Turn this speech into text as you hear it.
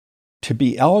to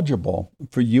be eligible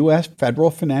for U.S.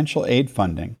 federal financial aid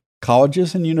funding,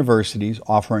 colleges and universities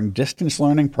offering distance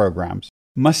learning programs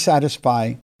must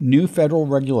satisfy new federal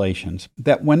regulations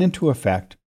that went into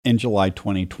effect in July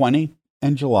 2020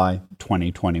 and July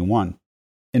 2021.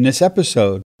 In this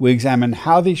episode, we examine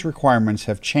how these requirements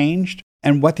have changed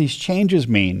and what these changes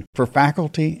mean for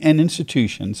faculty and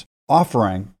institutions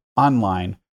offering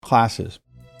online classes.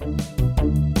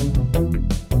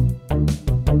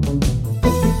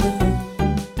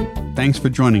 Thanks for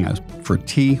joining us for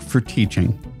T for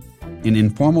Teaching, an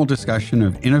informal discussion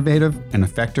of innovative and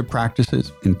effective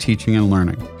practices in teaching and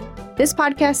learning. This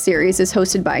podcast series is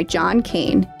hosted by John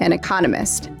Kane, an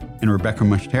economist, and Rebecca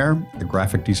Mushtare, a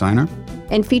graphic designer,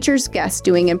 and features guests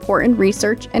doing important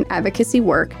research and advocacy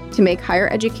work to make higher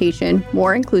education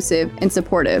more inclusive and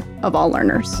supportive of all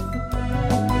learners.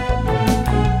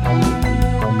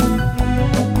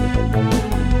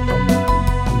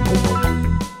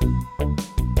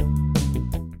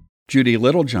 Judy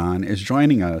Littlejohn is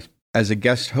joining us as a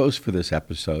guest host for this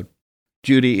episode.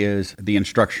 Judy is the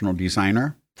instructional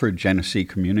designer for Genesee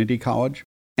Community College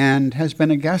and has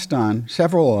been a guest on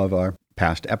several of our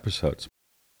past episodes.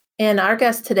 And our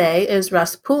guest today is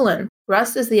Russ Poulin.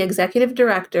 Russ is the executive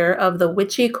director of the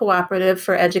WICHE Cooperative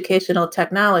for Educational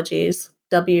Technologies,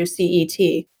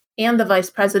 WCET, and the vice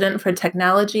president for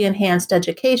Technology Enhanced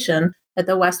Education at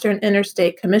the Western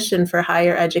Interstate Commission for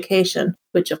Higher Education,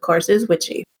 which of course is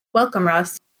WICHE. Welcome,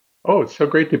 Russ. Oh, it's so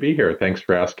great to be here. Thanks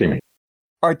for asking me.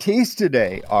 Our teas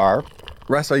today are,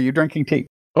 Russ, are you drinking tea?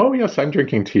 Oh, yes, I'm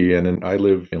drinking tea. And I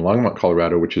live in Longmont,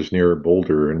 Colorado, which is near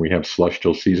Boulder, and we have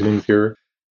celestial seasonings here.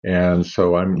 And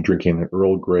so I'm drinking an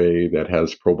Earl Grey that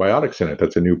has probiotics in it.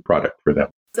 That's a new product for them.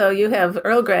 So you have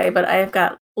Earl Grey, but I've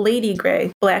got Lady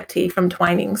Grey black tea from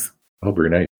Twinings. Oh, very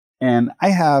nice. And I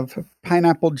have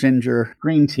pineapple ginger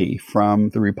green tea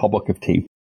from the Republic of Tea.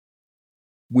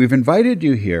 We've invited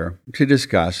you here to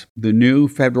discuss the new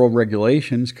federal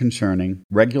regulations concerning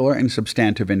regular and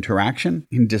substantive interaction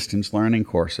in distance learning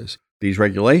courses. These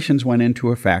regulations went into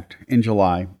effect in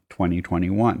July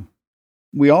 2021.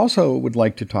 We also would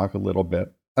like to talk a little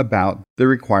bit about the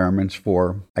requirements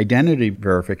for identity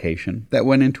verification that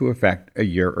went into effect a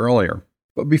year earlier.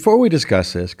 But before we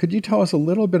discuss this, could you tell us a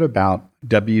little bit about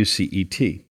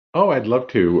WCET? Oh, I'd love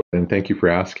to, and thank you for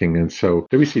asking. And so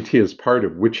WCET is part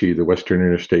of WICHE, the Western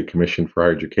Interstate Commission for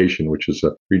Higher Education, which is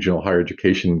a regional higher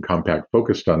education compact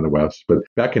focused on the West. But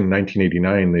back in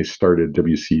 1989, they started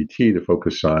WCET to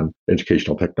focus on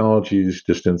educational technologies,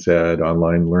 distance ed,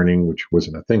 online learning, which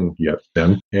wasn't a thing yet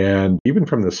then. And even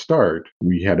from the start,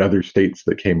 we had other states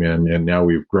that came in, and now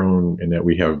we've grown in that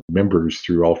we have members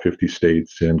through all 50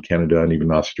 states and Canada and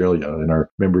even Australia. And our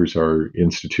members are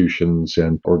institutions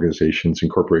and organizations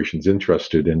and corporations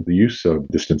interested in the use of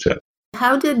distance ed.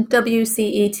 How did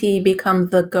WCET become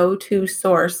the go-to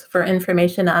source for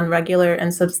information on regular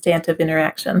and substantive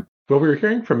interaction? Well, we were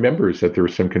hearing from members that there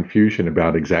was some confusion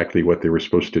about exactly what they were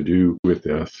supposed to do with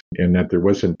this, and that there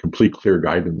wasn't complete clear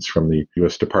guidance from the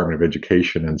U.S. Department of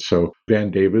Education. And so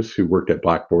Van Davis, who worked at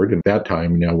Blackboard at that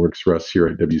time, now works for us here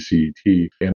at WCET.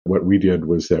 And what we did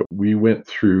was that we went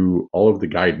through all of the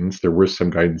guidance. There was some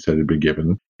guidance that had been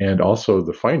given, and also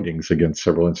the findings against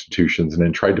several institutions, and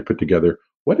then tried to put together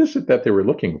what is it that they were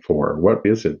looking for? What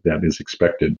is it that is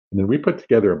expected? And then we put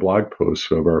together a blog post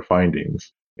of our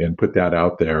findings and put that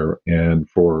out there. And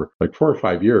for like 4 or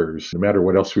 5 years, no matter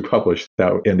what else we published,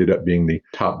 that ended up being the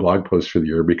top blog post for the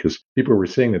year because people were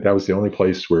seeing that that was the only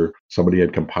place where somebody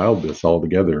had compiled this all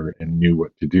together and knew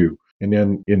what to do. And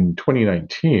then in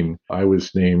 2019, I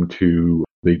was named to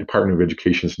the Department of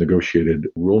Education's negotiated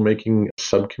rulemaking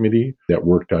subcommittee that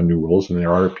worked on new rules. And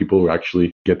there are people who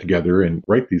actually get together and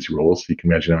write these rules. You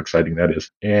can imagine how exciting that is.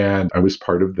 And I was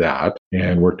part of that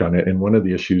and worked on it. And one of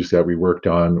the issues that we worked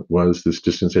on was this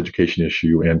distance education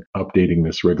issue and updating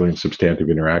this regular and substantive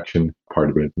interaction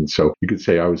part of it. And so you could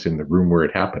say I was in the room where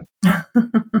it happened.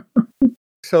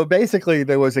 So basically,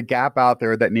 there was a gap out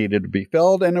there that needed to be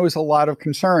filled, and there was a lot of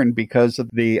concern because of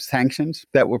the sanctions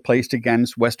that were placed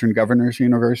against Western Governors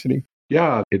University.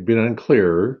 Yeah, it'd been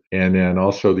unclear. And then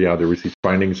also, there was these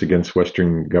findings against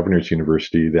Western Governors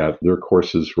University that their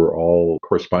courses were all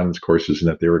correspondence courses and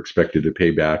that they were expected to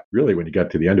pay back. Really, when you got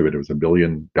to the end of it, it was $1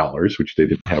 billion, which they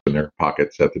didn't have in their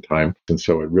pockets at the time. And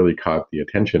so it really caught the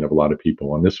attention of a lot of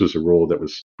people. And this was a rule that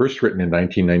was first written in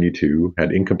 1992,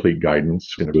 had incomplete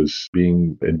guidance, and it was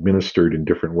being administered in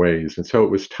different ways. And so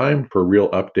it was time for a real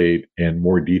update and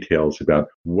more details about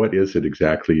what is it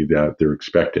exactly that they're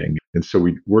expecting. And so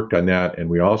we worked on that. And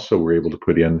we also were able to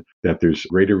put in that there's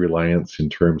greater reliance in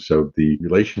terms of the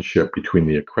relationship between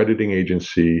the accrediting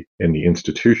agency and the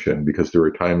institution, because there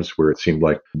were times where it seemed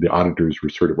like the auditors were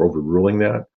sort of overruling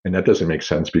that. And that doesn't make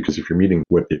sense, because if you're meeting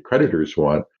what the accreditors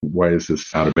want, why is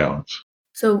this out of bounds?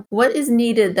 So what is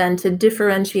needed then to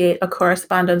differentiate a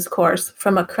correspondence course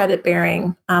from a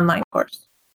credit-bearing online course?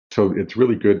 So it's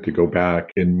really good to go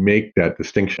back and make that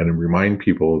distinction and remind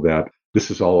people that this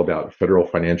is all about federal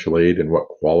financial aid and what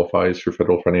qualifies for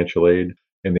federal financial aid.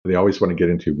 And they always want to get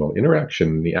into, well,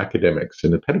 interaction, the academics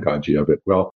and the pedagogy of it.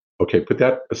 Well, okay, put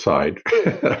that aside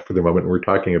for the moment. We're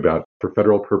talking about, for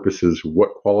federal purposes,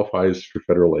 what qualifies for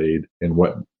federal aid and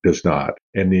what does not.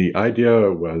 And the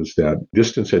idea was that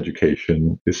distance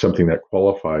education is something that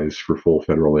qualifies for full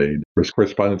federal aid, whereas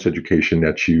correspondence education,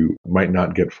 that you might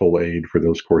not get full aid for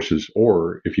those courses,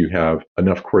 or if you have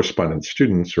enough correspondence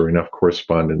students or enough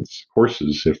correspondence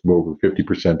courses, if over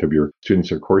 50% of your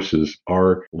students or courses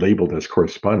are labeled as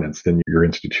correspondence, then your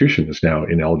institution is now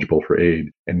ineligible for aid.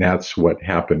 And that's what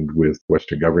happened with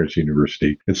Western Governors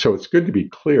University. And so it's good to be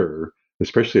clear,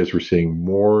 especially as we're seeing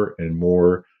more and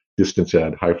more distance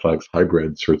ed, HyFlex,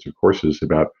 hybrid sorts of courses,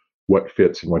 about what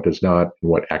fits and what does not, and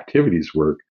what activities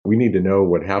work. We need to know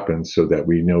what happens so that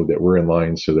we know that we're in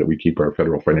line, so that we keep our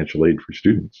federal financial aid for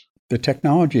students. The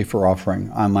technology for offering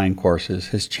online courses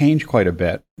has changed quite a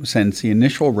bit since the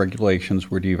initial regulations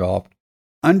were developed.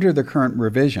 Under the current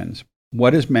revisions,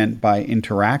 what is meant by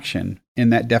interaction in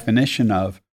that definition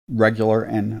of regular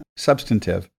and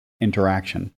substantive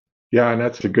interaction? Yeah, and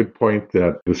that's a good point,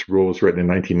 that this rule was written in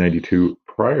 1992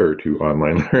 prior to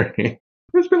online learning.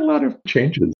 There's been a lot of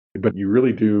changes, but you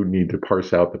really do need to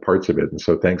parse out the parts of it. And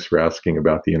so thanks for asking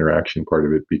about the interaction part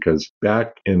of it, because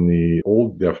back in the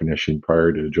old definition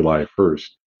prior to July 1st,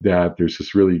 that there's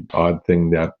this really odd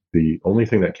thing that the only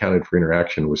thing that counted for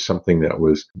interaction was something that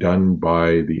was done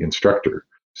by the instructor.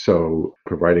 So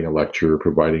providing a lecture,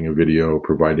 providing a video,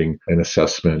 providing an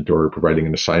assessment, or providing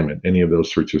an assignment, any of those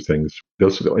sorts of things,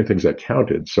 those are the only things that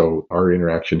counted. So our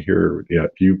interaction here,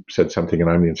 if you said something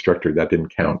and I'm the instructor, that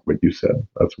didn't count what you said.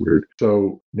 That's weird.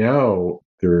 So now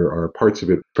there are parts of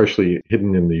it, especially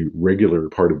hidden in the regular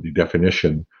part of the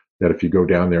definition, that if you go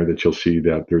down there, that you'll see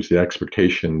that there's the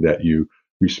expectation that you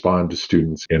respond to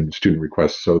students and student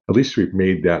requests. So at least we've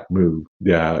made that move,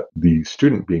 that the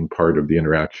student being part of the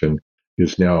interaction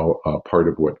is now part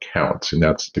of what counts. And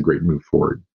that's the great move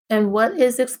forward. And what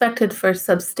is expected for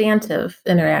substantive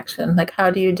interaction? Like,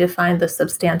 how do you define the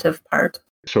substantive part?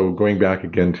 So going back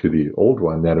again to the old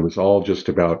one, that it was all just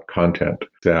about content,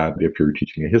 that if you're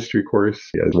teaching a history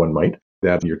course, as one might,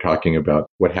 that you're talking about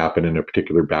what happened in a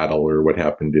particular battle, or what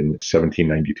happened in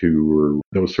 1792, or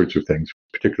those sorts of things,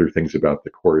 particular things about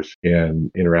the course, and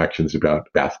interactions about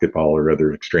basketball or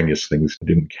other extraneous things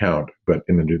didn't count. But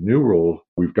in the new rule,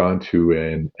 we've gone to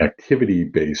an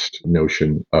activity-based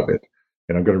notion of it.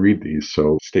 And I'm going to read these,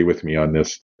 so stay with me on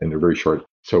this, and they're very short.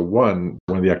 So one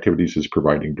of the activities is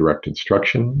providing direct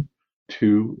instruction.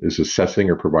 2 is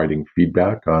assessing or providing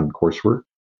feedback on coursework.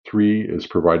 3 is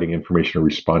providing information or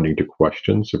responding to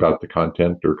questions about the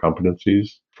content or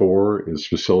competencies. 4 is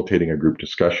facilitating a group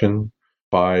discussion.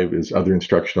 5 is other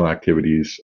instructional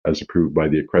activities as approved by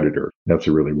the accreditor. That's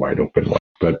a really wide open one.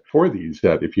 But for these,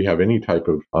 that if you have any type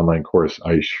of online course,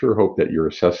 I sure hope that you're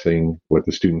assessing what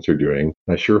the students are doing.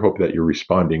 I sure hope that you're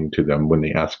responding to them when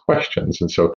they ask questions. And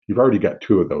so you've already got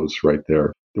 2 of those right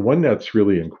there. The one that's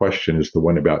really in question is the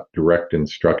one about direct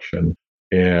instruction.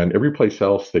 And every place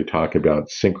else they talk about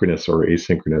synchronous or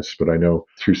asynchronous, but I know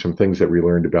through some things that we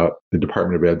learned about the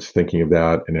Department of Ed's thinking of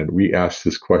that, and then we asked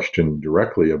this question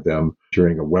directly of them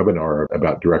during a webinar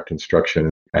about direct instruction.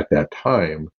 At that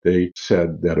time, they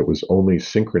said that it was only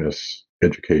synchronous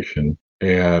education.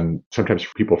 And sometimes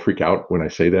people freak out when I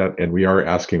say that, and we are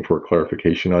asking for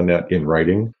clarification on that in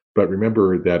writing. But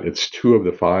remember that it's 2 of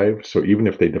the 5, so even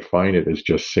if they define it as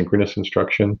just synchronous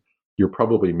instruction, you're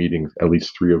probably meeting at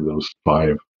least 3 of those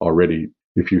 5 already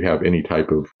if you have any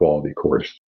type of quality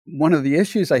course. One of the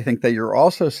issues I think that you're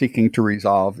also seeking to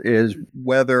resolve is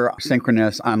whether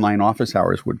synchronous online office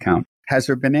hours would count. Has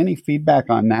there been any feedback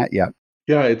on that yet?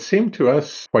 Yeah, it seemed to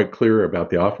us quite clear about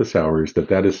the office hours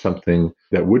that is something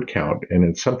that would count, and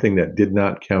it's something that did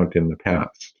not count in the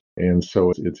past. And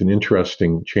so it's an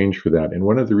interesting change for that. And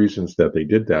one of the reasons that they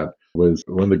did that was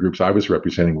one of the groups I was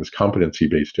representing was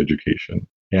competency-based education.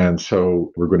 And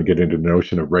so we're going to get into the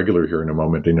notion of regular here in a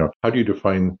moment. How do you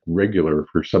define regular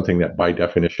for something that by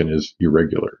definition is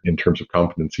irregular in terms of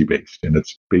competency-based? And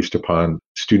it's based upon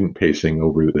student pacing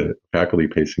over the faculty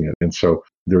pacing it. And so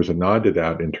there's a nod to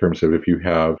that in terms of if you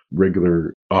have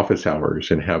regular office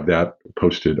hours and have that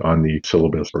posted on the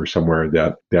syllabus or somewhere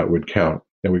that would count.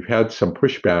 And we've had some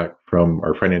pushback from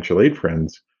our financial aid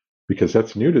friends because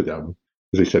that's new to them.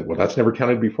 They said, well, that's never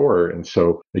counted before. And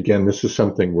so, again, this is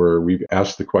something where we've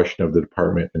asked the question of the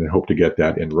department and hope to get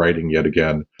that in writing yet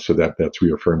again so that that's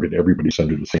reaffirmed and everybody's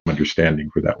under the same understanding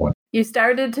for that one. You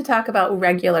started to talk about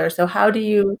regular. So how do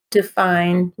you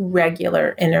define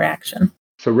regular interaction?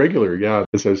 So regular, yeah,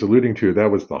 as I was alluding to,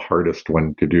 that was the hardest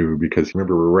one to do because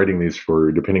remember, we're writing these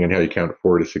for, depending on how you count,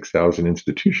 4,000 to 6,000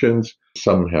 institutions.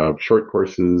 Some have short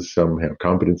courses, some have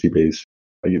competency-based.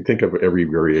 You think of every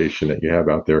variation that you have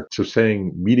out there. So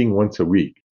saying meeting once a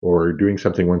week or doing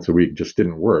something once a week just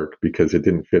didn't work because it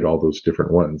didn't fit all those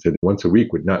different ones. And once a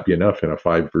week would not be enough in a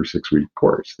 5 or 6 week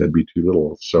course. That'd be too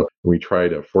little. So we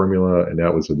tried a formula and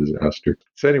that was a disaster.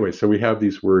 So anyway, so we have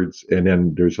these words and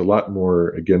then there's a lot more,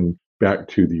 again, back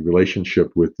to the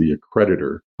relationship with the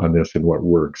accreditor on this and what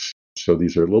works. So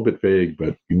these are a little bit vague,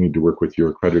 but you need to work with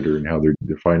your accreditor and how they're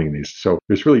defining these. So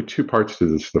there's really 2 parts to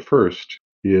this. The first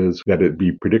is that it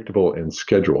be predictable and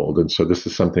scheduled. And so this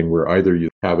is something where either you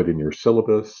have it in your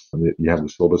syllabus, and you have the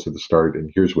syllabus at the start,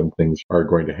 and here's when things are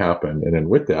going to happen. And then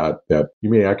with that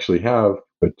you may actually have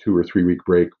a 2 or 3 week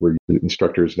break where the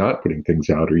instructor is not putting things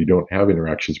out or you don't have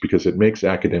interactions because it makes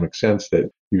academic sense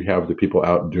that you have the people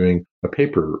out doing a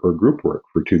paper or group work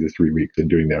for 2 to 3 weeks and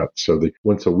doing that. So the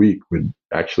once a week would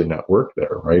actually not work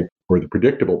there, right? Or the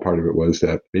predictable part of it was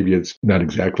that maybe it's not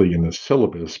exactly in the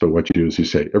syllabus, but what you do is you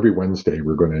say, every Wednesday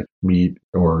we're going to meet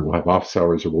or we'll have office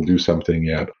hours or we'll do something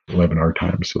at 11 our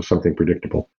time. So something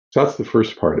predictable. So that's the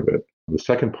first part of it. The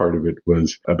second part of it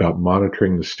was about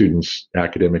monitoring the students'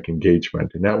 academic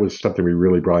engagement. And that was something we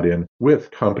really brought in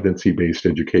with competency-based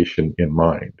education in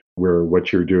mind, where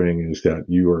what you're doing is that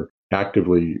you are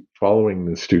actively following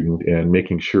the student and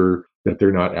making sure that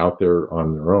they're not out there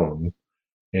on their own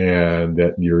and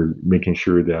that you're making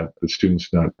sure that the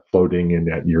student's not floating and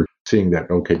that you're seeing that,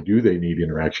 okay, do they need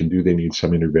interaction? Do they need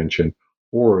some intervention?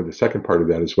 Or the second part of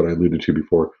that is what I alluded to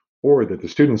before, or that the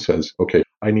student says, okay,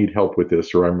 I need help with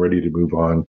this, or I'm ready to move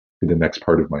on to the next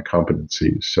part of my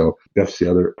competencies. So that's the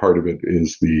other part of it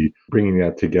is the bringing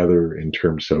that together in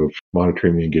terms of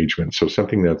monitoring the engagement. So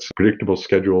something that's predictable,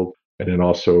 scheduled, and then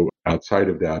also outside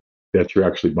of that, that you're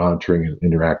actually monitoring and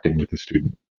interacting with the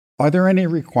student. Are there any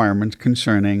requirements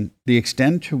concerning the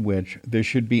extent to which there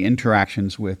should be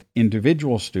interactions with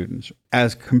individual students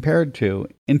as compared to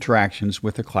interactions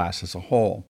with the class as a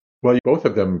whole? Well, both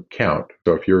of them count.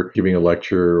 So if you're giving a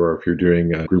lecture or if you're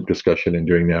doing a group discussion and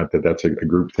doing that's a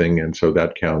group thing. And so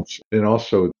that counts. And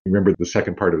also, remember the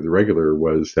second part of the regular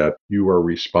was that you are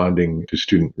responding to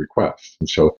student requests. And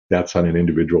so that's on an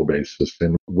individual basis.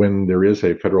 And when there is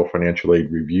a federal financial aid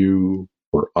review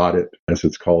or audit, as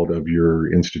it's called, of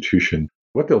your institution,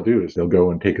 what they'll do is they'll go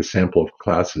and take a sample of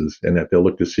classes and that they'll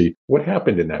look to see what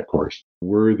happened in that course.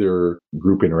 Were there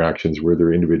group interactions? Were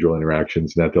there individual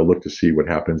interactions? And that they'll look to see what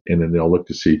happens. And then they'll look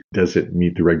to see, does it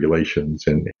meet the regulations?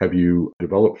 And have you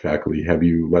developed faculty? Have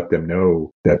you let them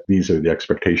know that these are the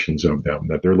expectations of them,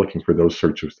 that they're looking for those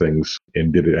sorts of things?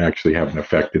 And did it actually have an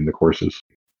effect in the courses?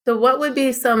 So what would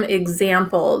be some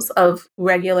examples of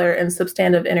regular and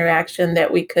substantive interaction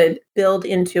that we could build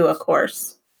into a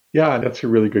course? Yeah, that's a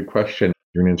really good question.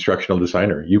 You're an instructional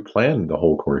designer. You plan the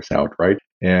whole course out, right?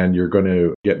 And you're going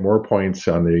to get more points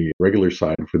on the regular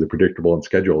side for the predictable and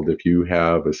scheduled if you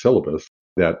have a syllabus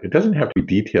that it doesn't have to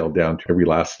be detailed down to every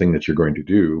last thing that you're going to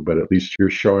do, but at least you're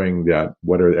showing that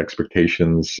what are the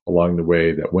expectations along the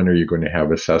way, that when are you going to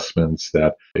have assessments,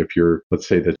 that if you're, let's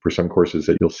say that for some courses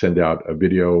that you'll send out a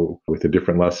video with a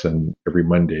different lesson every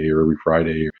Monday or every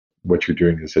Friday, what you're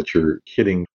doing is that you're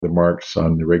hitting the marks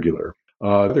on the regular.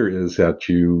 Other is that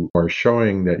you are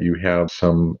showing that you have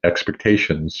some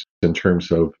expectations in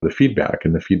terms of the feedback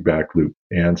and the feedback loop.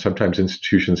 And sometimes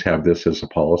institutions have this as a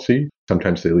policy.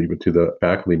 Sometimes they leave it to the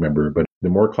faculty member. But the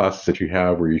more classes that you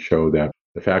have where you show that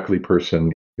the faculty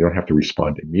person, you don't have to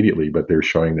respond immediately, but they're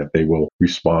showing that they will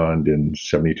respond in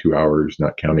 72 hours,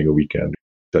 not counting a weekend,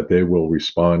 that they will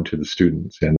respond to the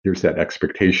students. And there's that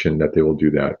expectation that they will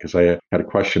do that. Because I had a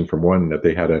question from one that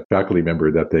they had a faculty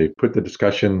member that they put the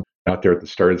discussion out there at the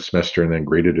start of the semester and then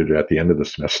graded it at the end of the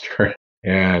semester.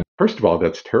 And first of all,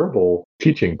 that's terrible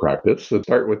teaching practice. So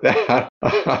start with that.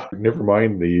 Never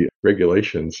mind the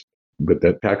regulations, but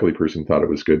that faculty person thought it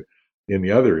was good. And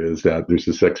the other is that there's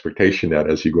this expectation that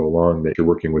as you go along, that you're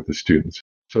working with the students.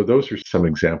 So those are some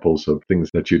examples of things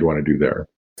that you'd want to do there.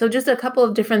 So just a couple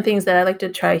of different things that I like to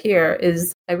try here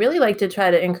is I really like to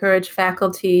try to encourage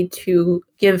faculty to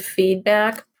give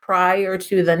feedback prior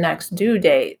to the next due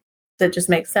date. that just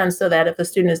makes sense, so that if a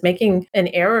student is making an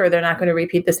error, they're not going to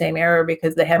repeat the same error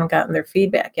because they haven't gotten their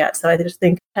feedback yet. So I just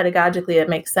think pedagogically it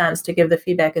makes sense to give the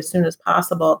feedback as soon as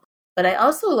possible. But I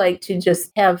also like to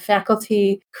just have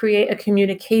faculty create a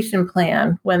communication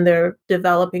plan when they're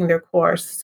developing their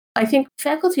course. I think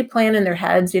faculty plan in their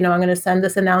heads, I'm going to send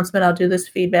this announcement, I'll do this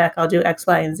feedback, I'll do X,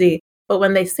 Y, and Z. But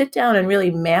when they sit down and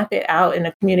really map it out in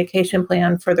a communication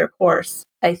plan for their course,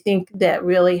 I think that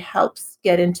really helps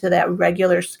get into that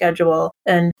regular schedule.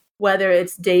 And whether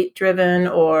it's date driven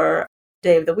or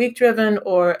day of the week driven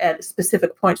or at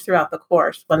specific points throughout the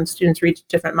course when students reach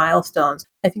different milestones,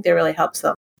 I think that really helps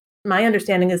them. My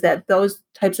understanding is that those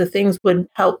types of things would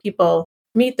help people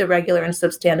meet the regular and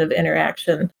substantive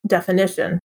interaction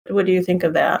definition. What do you think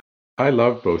of that? I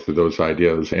love both of those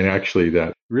ideas. And actually,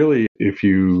 that really, if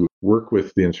you work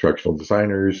with the instructional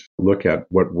designers, look at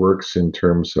what works in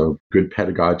terms of good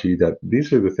pedagogy, that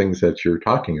these are the things that you're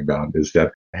talking about, is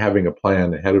that having a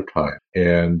plan ahead of time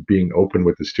and being open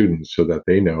with the students so that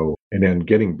they know, and then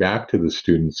getting back to the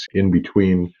students in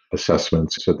between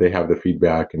assessments so that they have the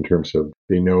feedback in terms of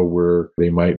they know where they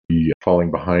might be falling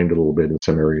behind a little bit in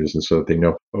some areas, and so that they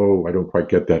know, oh, I don't quite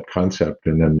get that concept.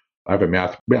 And then I have a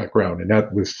math background, and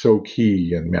that was so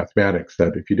key in mathematics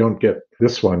that if you don't get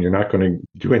this one, you're not going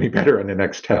to do any better on the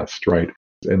next test, right?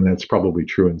 And that's probably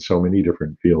true in so many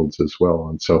different fields as well.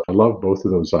 And so I love both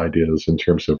of those ideas in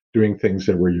terms of doing things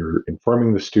that where you're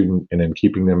informing the student and then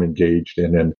keeping them engaged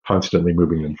and then constantly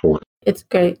moving them forward. It's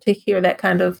great to hear that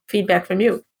kind of feedback from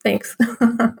you. Thanks.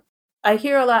 I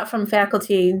hear a lot from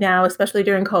faculty now, especially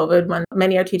during COVID, when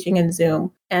many are teaching in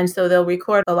Zoom. And so they'll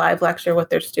record a live lecture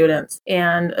with their students.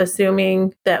 And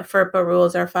assuming that FERPA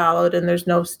rules are followed and there's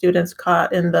no students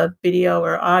caught in the video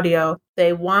or audio,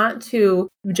 they want to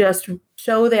just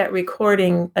show that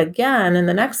recording again in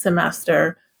the next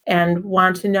semester and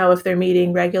want to know if they're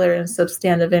meeting regular and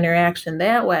substantive interaction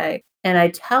that way. And I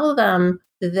tell them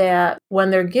that when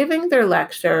they're giving their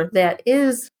lecture, that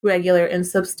is regular and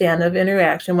substantive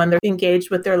interaction when they're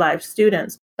engaged with their live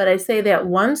students. But I say that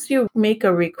once you make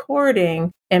a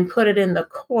recording and put it in the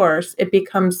course, it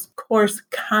becomes course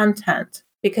content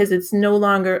because it's no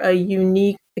longer a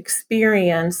unique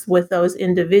experience with those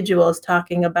individuals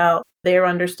talking about their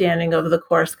understanding of the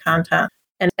course content.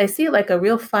 And I see like a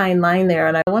real fine line there.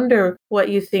 And I wonder what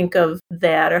you think of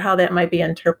that or how that might be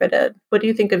interpreted. What do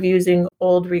you think of using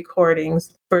old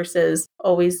recordings versus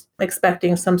always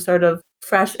expecting some sort of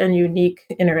fresh and unique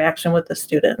interaction with the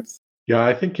students? Yeah,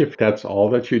 I think if that's all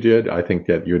that you did, I think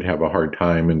that you'd have a hard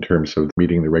time in terms of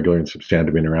meeting the regular and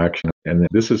substantive interaction. And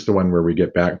this is the one where we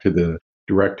get back to the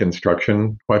direct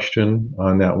instruction question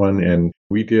on that one. And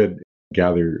we did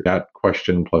gather that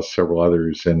question plus several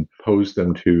others and pose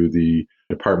them to the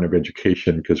Department of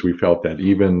Education because we felt that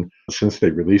even since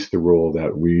they released the rule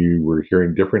that we were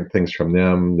hearing different things from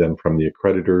them than from the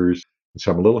accreditors.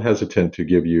 So I'm a little hesitant to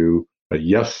give you a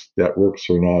yes, that works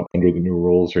or not under the new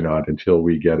rules or not until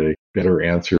we get a better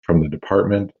answer from the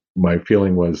department. My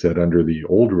feeling was that under the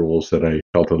old rules that I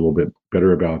felt a little bit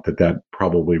better about that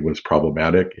probably was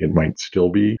problematic. It might still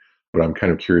be, but I'm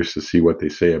kind of curious to see what they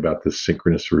say about the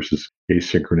synchronous versus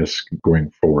asynchronous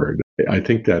going forward. I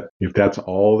think that if that's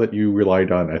all that you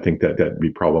relied on, I think that that'd be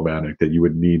problematic, that you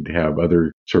would need to have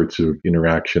other sorts of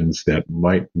interactions that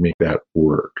might make that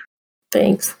work.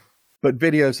 Thanks. But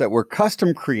videos that were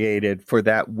custom created for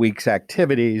that week's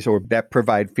activities or that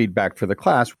provide feedback for the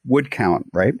class would count,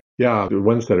 right? Yeah, the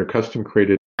ones that are custom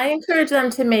created. I encourage them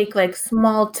to make like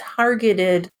small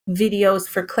targeted videos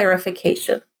for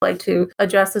clarification, like to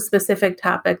address a specific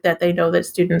topic that they know that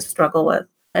students struggle with,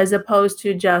 as opposed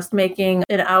to just making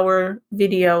an hour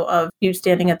video of you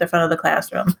standing at the front of the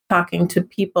classroom talking to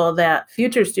people that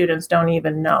future students don't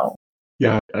even know.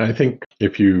 Yeah, I think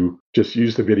if you just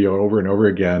use the video over and over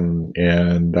again,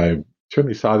 and I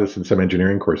certainly saw this in some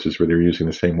engineering courses where they're using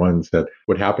the same ones, that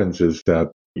what happens is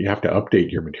that you have to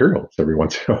update your materials every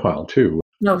once in a while too.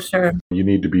 No, sure. You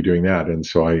need to be doing that. And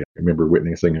so I remember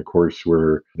witnessing a course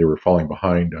where they were falling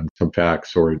behind on some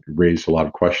facts, or it raised a lot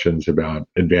of questions about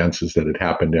advances that had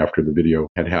happened after the video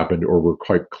had happened or were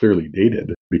quite clearly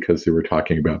dated because they were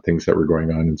talking about things that were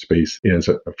going on in space as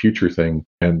a future thing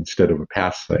instead of a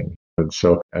past thing. And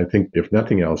so I think if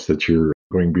nothing else, that you're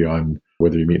going beyond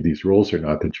whether you meet these rules or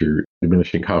not, that you're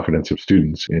diminishing confidence of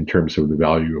students in terms of the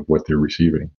value of what they're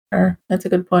receiving. Sure. That's a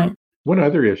good point. One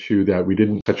other issue that we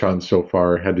didn't touch on so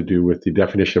far had to do with the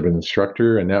definition of an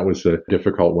instructor, and that was a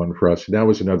difficult one for us. And that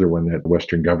was another one that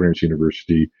Western Governors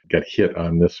University got hit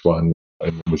on this one,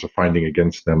 and was a finding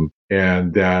against them.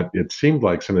 And that it seemed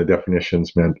like some of the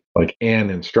definitions meant like an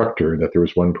instructor, that there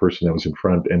was one person that was in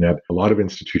front, and that a lot of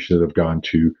institutions have gone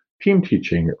to team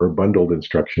teaching or bundled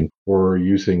instruction or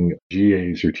using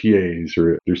GAs or TAs,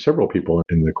 or there's several people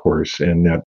in the course. And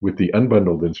that with the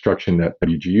unbundled instruction that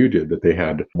WGU did, that they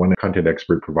had one content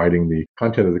expert providing the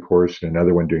content of the course and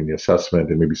another one doing the assessment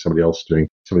and maybe somebody else doing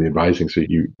some of the advising, so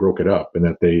you broke it up, and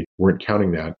that they weren't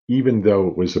counting that, even though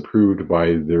it was approved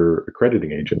by their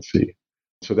accrediting agency.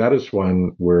 So that is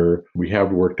one where we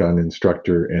have worked on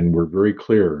instructor, and we're very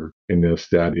clear in this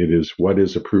that it is what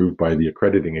is approved by the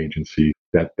accrediting agency,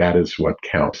 that is what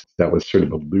counts. That was sort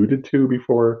of alluded to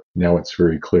before. Now it's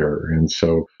very clear. And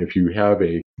so if you have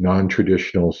a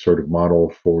non-traditional sort of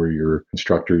model for your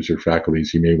instructors or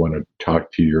faculties, you may want to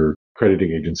talk to your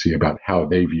accrediting agency about how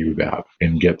they view that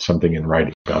and get something in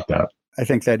writing about that. I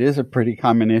think that is a pretty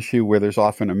common issue where there's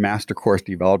often a master course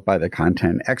developed by the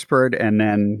content expert. And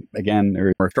then again,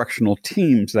 there are instructional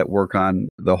teams that work on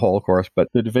the whole course, but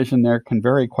the division there can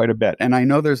vary quite a bit. And I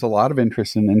know there's a lot of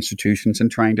interest in institutions in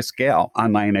trying to scale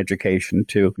online education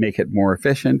to make it more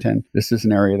efficient. And this is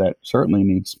an area that certainly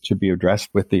needs to be addressed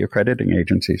with the accrediting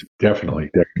agencies. Definitely.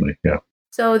 Yeah.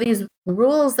 So these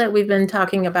rules that we've been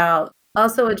talking about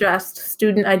also addressed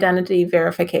student identity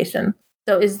verification.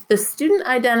 So is the student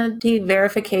identity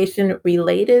verification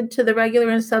related to the regular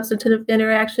and substantive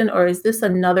interaction, or is this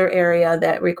another area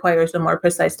that requires a more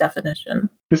precise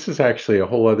definition? This is actually a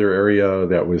whole other area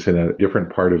that was in a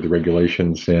different part of the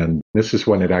regulations, and this is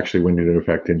one that actually went into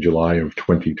effect in July of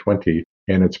 2020.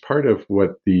 And it's part of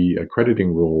what the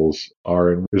accrediting rules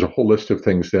are. And there's a whole list of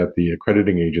things that the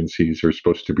accrediting agencies are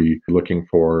supposed to be looking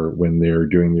for when they're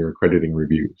doing their accrediting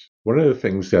reviews. One of the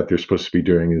things that they're supposed to be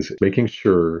doing is making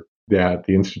sure that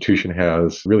the institution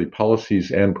has really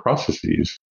policies and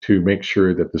processes to make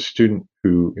sure that the student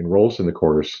who enrolls in the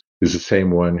course is the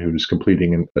same one who's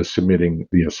completing and submitting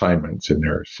the assignments in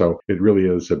there. So it really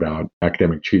is about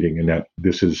academic cheating, and that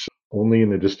this is only in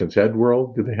the distance ed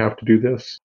world do they have to do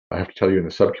this. I have to tell you, in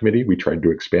the subcommittee, we tried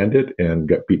to expand it and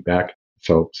got beat back.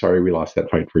 So sorry, we lost that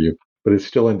fight for you. But it's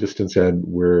still in distance ed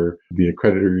where the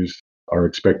accreditors are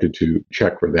expected to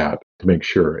check for that to make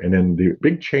sure. And then the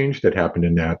big change that happened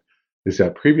in that is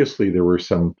that previously there were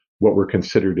some what were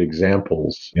considered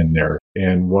examples in there.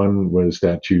 And one was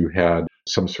that you had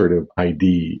some sort of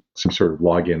ID, some sort of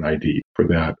login ID for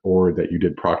that, or that you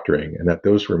did proctoring, and that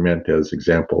those were meant as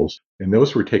examples. And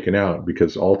those were taken out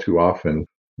because all too often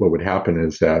what would happen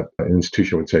is that an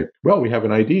institution would say, well, we have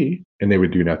an ID, and they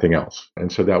would do nothing else.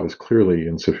 And so that was clearly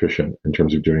insufficient in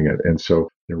terms of doing it. And so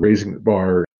raising the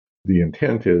bar, the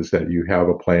intent is that you have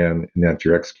a plan and that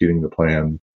you're executing the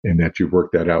plan and that you've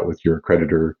worked that out with your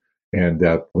accreditor, and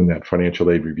that when that financial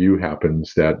aid review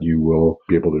happens, that you will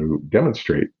be able to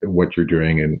demonstrate what you're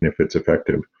doing and if it's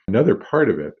effective. Another part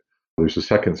of it, there's a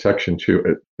second section to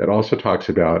it that also talks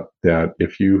about that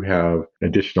if you have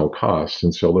additional costs,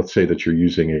 and so let's say that you're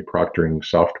using a proctoring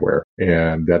software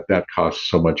and that costs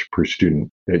so much per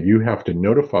student, that you have to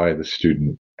notify the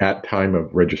student at time of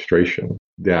registration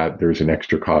that there's an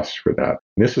extra cost for that.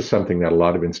 And this is something that a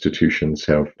lot of institutions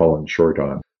have fallen short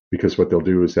on, because what they'll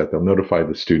do is that they'll notify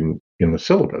the student in the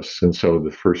syllabus. And so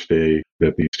the first day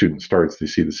that the student starts, they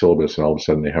see the syllabus and all of a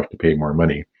sudden they have to pay more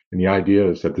money. And the idea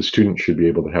is that the student should be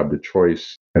able to have the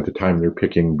choice at the time they're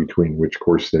picking between which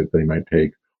course that they might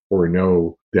take, or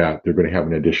know that they're going to have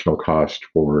an additional cost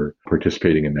for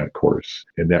participating in that course.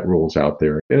 And that rule's out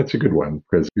there. And it's a good one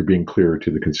because you're being clear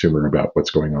to the consumer about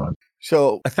what's going on.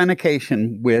 So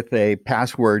authentication with a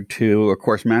password to a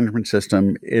course management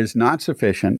system is not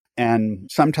sufficient, and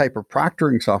some type of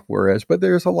proctoring software is, but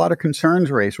there's a lot of concerns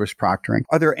raised with proctoring.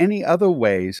 Are there any other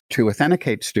ways to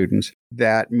authenticate students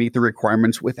that meet the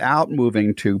requirements without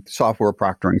moving to software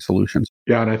proctoring solutions?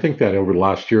 Yeah, and I think that over the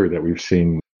last year that we've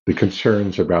seen the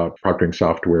concerns about proctoring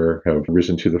software have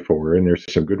risen to the fore, and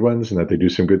there's some good ones and that they do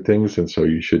some good things. And so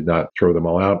you should not throw them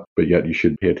all out, but yet you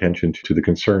should pay attention to the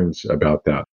concerns about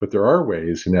that. But there are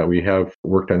ways, and that we have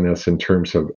worked on this in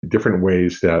terms of different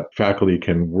ways that faculty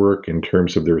can work in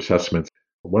terms of their assessments.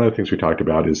 One of the things we talked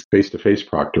about is face-to-face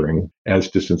proctoring. As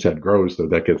distance ed grows, though,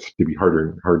 that gets to be harder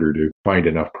and harder to find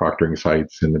enough proctoring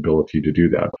sites and the ability to do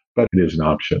that. But it is an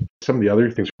option. Some of the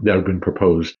other things that have been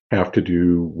proposed have to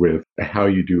do with how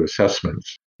you do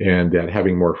assessments, and that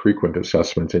having more frequent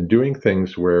assessments and doing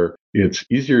things where it's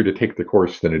easier to take the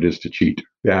course than it is to cheat.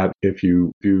 That if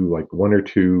you do like one or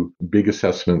two big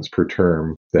assessments per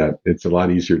term, that it's a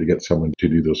lot easier to get someone to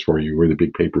do those for you, or the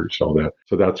big papers, all that.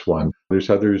 So that's one.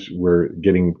 There's others where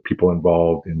getting people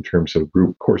involved in terms of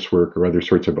group coursework or other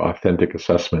sorts of authentic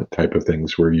assessment type of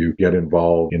things, where you get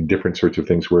involved in different sorts of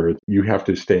things where you have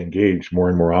to stay engaged more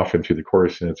and more often through the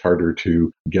course, and it's harder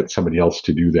to get somebody else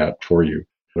to do that for you.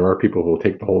 There are people who will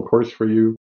take the whole course for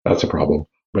you. That's a problem.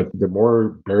 But the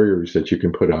more barriers that you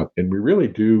can put up, and we really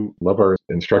do love our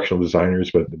instructional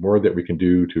designers, but the more that we can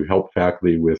do to help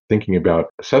faculty with thinking about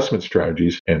assessment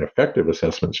strategies and effective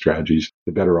assessment strategies,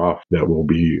 the better off that we'll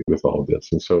be with all of this.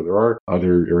 And so there are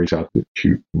other areas out there,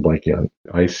 I'm blanking on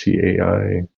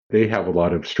ICAI. They have a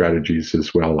lot of strategies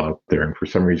as well out there. And for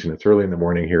some reason, it's early in the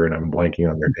morning here and I'm blanking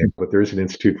on their name. But there's an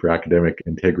Institute for Academic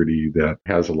Integrity that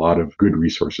has a lot of good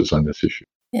resources on this issue.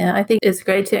 Yeah, I think it's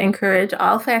great to encourage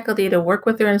all faculty to work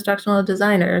with their instructional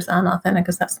designers on authentic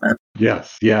assessment.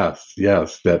 Yes.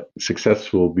 That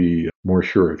success will be more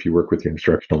sure if you work with your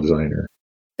instructional designer.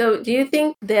 So do you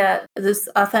think that this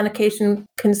authentication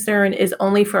concern is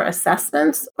only for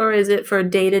assessments, or is it for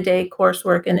day-to-day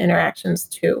coursework and interactions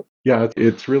too? Yeah,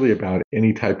 it's really about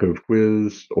any type of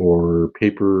quiz or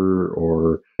paper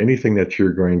or anything that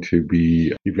you're going to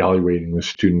be evaluating the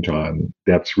student on.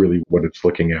 That's really what it's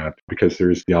looking at, because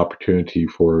there's the opportunity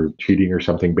for cheating or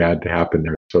something bad to happen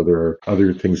there. So there are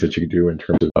other things that you can do in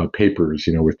terms of papers,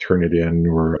 with Turnitin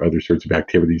or other sorts of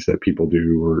activities that people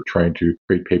do, or trying to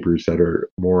create papers that are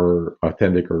more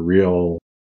authentic or real.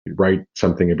 Write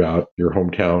something about your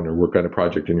hometown or work on a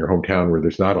project in your hometown where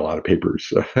there's not a lot of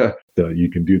papers. You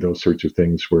can do those sorts of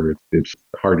things where it's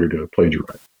harder to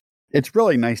plagiarize. It's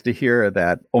really nice to hear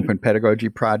that open pedagogy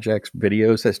projects,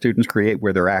 videos that students create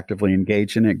where they're actively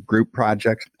engaged in it, group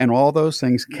projects, and all those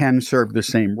things can serve the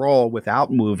same role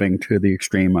without moving to the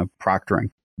extreme of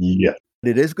proctoring. Yes.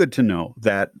 It is good to know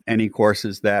that any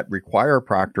courses that require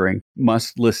proctoring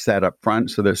must list that up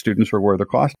front so that students are aware of the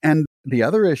cost. And the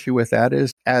other issue with that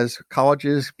is as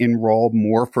colleges enroll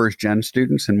more first-gen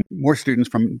students and more students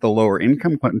from the lower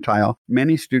income quintile,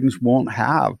 many students won't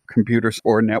have computers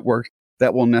or networks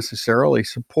that will necessarily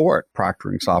support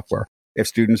proctoring software. If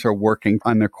students are working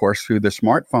on their course through the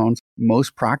smartphones,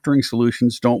 most proctoring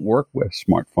solutions don't work with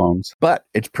smartphones. But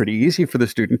it's pretty easy for the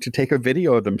student to take a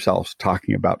video of themselves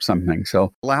talking about something.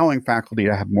 So allowing faculty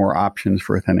to have more options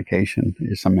for authentication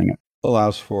is something that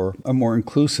allows for a more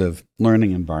inclusive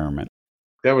learning environment.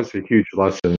 That was a huge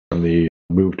lesson from the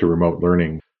move to remote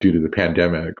learning due to the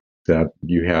pandemic, that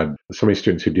you had so many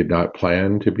students who did not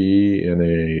plan to be in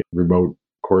a remote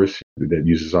course that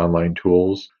uses online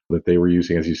tools, that they were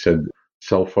using, as you said,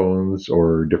 cell phones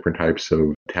or different types of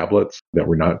tablets that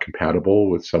were not compatible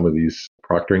with some of these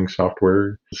proctoring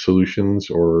software solutions,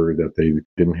 or that they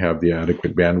didn't have the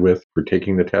adequate bandwidth for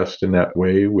taking the test in that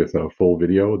way with a full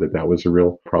video, that was a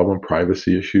real problem,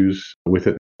 privacy issues with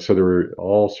it. So there were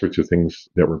all sorts of things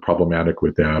that were problematic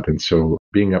with that. And so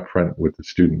being upfront with the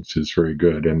students is very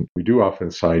good. And we do often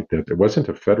cite that it wasn't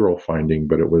a federal finding,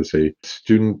 but it was a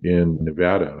student in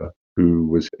Nevada who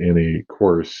was in a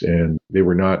course and they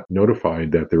were not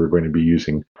notified that they were going to be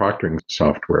using proctoring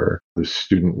software. The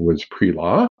student was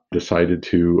pre-law, decided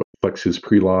to flex his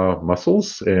pre-law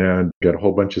muscles and got a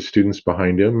whole bunch of students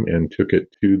behind him and took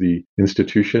it to the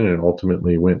institution and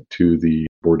ultimately went to the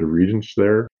Board of Regents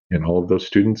there. And all of those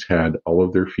students had all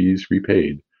of their fees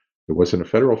repaid. It wasn't a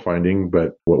federal finding,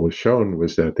 but what was shown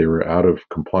was that they were out of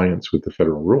compliance with the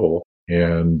federal rule,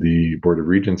 and the Board of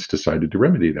Regents decided to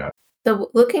remedy that.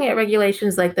 So looking at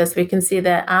regulations like this, we can see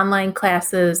that online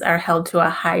classes are held to a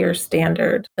higher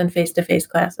standard than face-to-face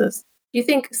classes. Do you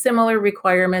think similar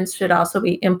requirements should also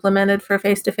be implemented for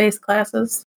face-to-face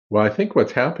classes? Well, I think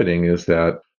what's happening is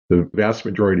that the vast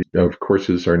majority of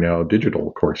courses are now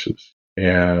digital courses.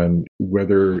 And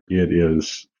whether it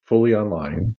is fully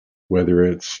online, whether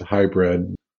it's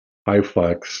hybrid, high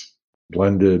flex,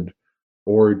 blended,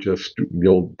 or just the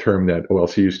old term that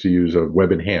OLC used to use of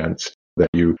web enhanced, that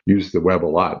you use the web a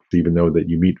lot, even though that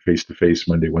you meet face-to-face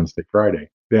Monday, Wednesday, Friday,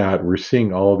 that we're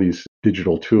seeing all these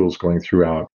digital tools going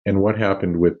throughout. And what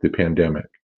happened with the pandemic?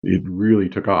 It really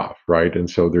took off, right? And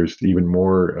so there's even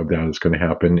more of that is going to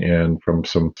happen. And from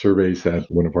some surveys that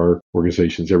one of our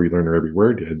organizations, Every Learner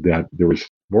Everywhere, did, that there was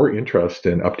more interest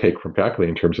and uptake from faculty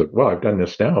in terms of, well, I've done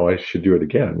this now, I should do it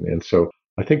again. And so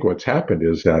I think what's happened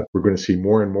is that we're going to see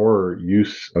more and more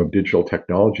use of digital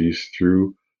technologies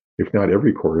through, if not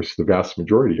every course, the vast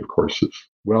majority of courses.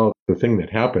 Well, the thing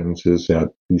that happens is that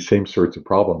these same sorts of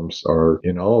problems are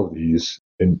in all of these,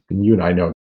 and you and I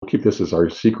know, we'll keep this as our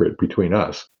secret between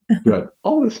us, but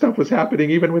all this stuff was happening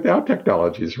even without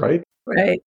technologies, right?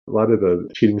 Right. A lot of the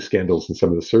cheating scandals in some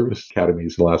of the service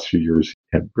academies in the last few years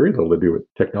had very little to do with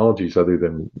technologies other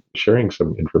than sharing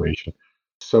some information.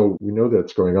 So we know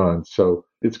that's going on. So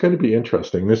it's going to be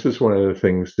interesting. This is one of the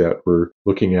things that we're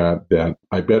looking at, that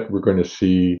I bet we're going to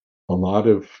see a lot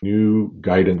of new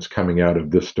guidance coming out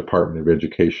of this Department of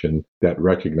Education that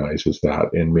recognizes that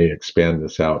and may expand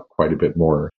this out quite a bit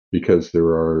more, because there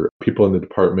are people in the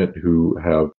department who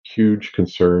have huge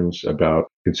concerns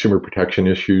about consumer protection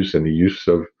issues and the use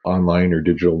of online or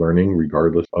digital learning,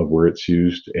 regardless of where it's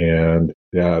used, and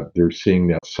that they're seeing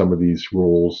that some of these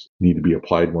rules need to be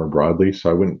applied more broadly. So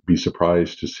I wouldn't be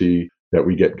surprised to see that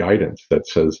we get guidance that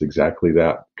says exactly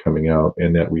that coming out,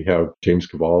 and that we have James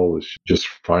Kvaal is just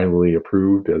finally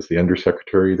approved as the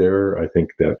undersecretary there. I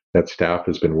think that staff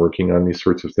has been working on these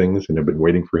sorts of things and have been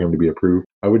waiting for him to be approved.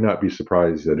 I would not be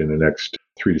surprised that in the next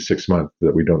 3 to 6 months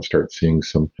that we don't start seeing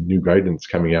some new guidance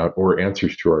coming out or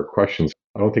answers to our questions.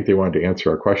 I don't think they wanted to answer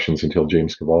our questions until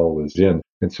James Kvaal was in.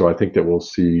 And so I think that we'll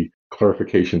see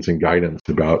clarifications and guidance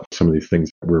about some of these things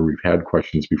where we've had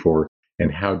questions before.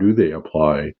 And how do they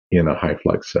apply in a high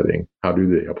flex setting? How do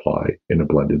they apply in a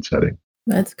blended setting?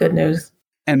 That's good news.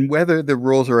 And whether the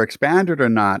rules are expanded or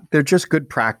not, they're just good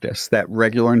practice. That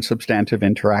regular and substantive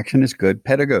interaction is good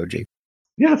pedagogy.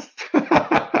 Yes.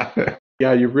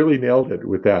 Yeah, you've really nailed it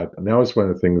with that. And that was one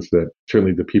of the things that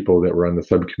certainly the people that were on the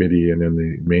subcommittee and in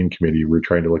the main committee were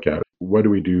trying to look at. What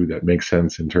do we do that makes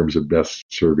sense in terms of best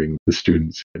serving the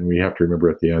students? And we have to remember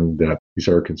at the end that these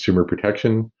are consumer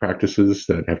protection practices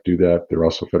that have to do that. There are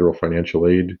also federal financial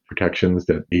aid protections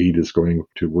that aid is going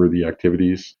to worthy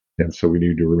activities. And so we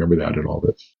need to remember that in all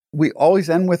this. We always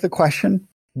end with a question,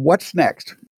 what's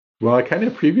next? Well, I kind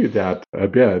of previewed that a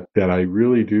bit, that I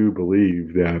really do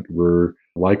believe that we're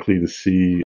likely to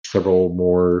see several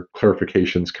more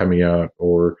clarifications coming out,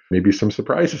 or maybe some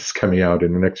surprises coming out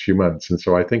in the next few months. And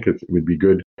so I think it would be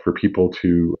good for people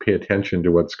to pay attention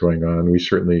to what's going on. We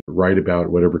certainly write about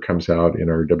whatever comes out in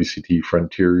our WCT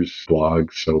Frontiers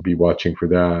blog, so be watching for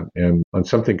that. And on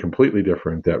something completely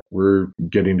different, that we're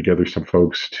getting together some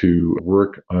folks to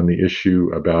work on the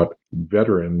issue about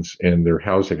veterans and their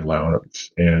housing allowance.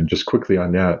 And just quickly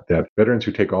on that veterans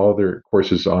who take all their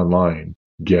courses online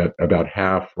get about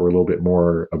half or a little bit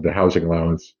more of the housing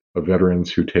allowance of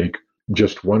veterans who take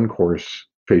just one course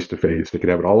face-to-face. They could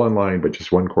have it all online, but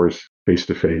just one course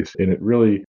face-to-face. And it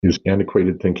really is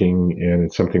antiquated thinking, and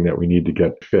it's something that we need to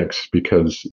get fixed,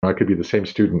 because I could be the same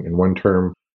student in one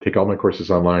term, take all my courses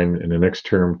online, and the next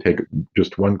term take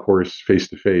just one course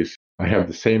face-to-face. I have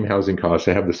the same housing costs,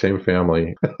 I have the same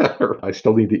family, I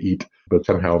still need to eat, but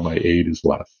somehow my aid is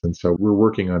less. And so we're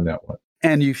working on that one.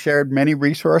 And you shared many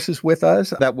resources with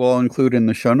us that we'll include in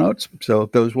the show notes. So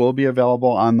those will be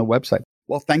available on the website.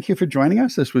 Well, thank you for joining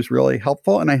us. This was really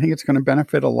helpful. And I think it's going to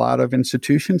benefit a lot of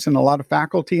institutions and a lot of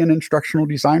faculty and instructional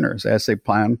designers as they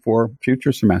plan for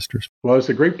future semesters. Well, it's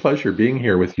a great pleasure being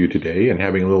here with you today, and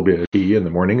having a little bit of tea in the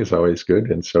morning is always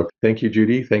good. And so thank you,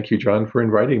 Judy. Thank you, John, for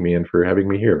inviting me and for having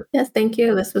me here. Yes, thank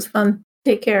you. This was fun.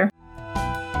 Take care.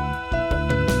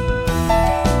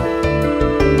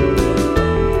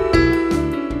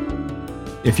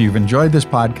 If you've enjoyed this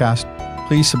podcast,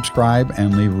 please subscribe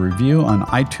and leave a review on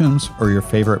iTunes or your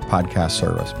favorite podcast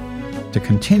service. To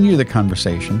continue the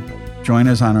conversation, join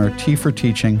us on our Tea for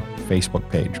Teaching Facebook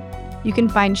page. You can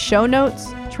find show notes,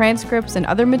 transcripts, and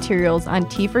other materials on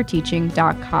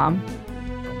teaforteaching.com.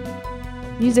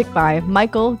 Music by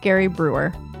Michael Gary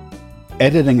Brewer.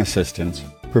 Editing assistance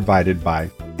provided by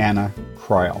Anna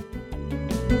Croyle.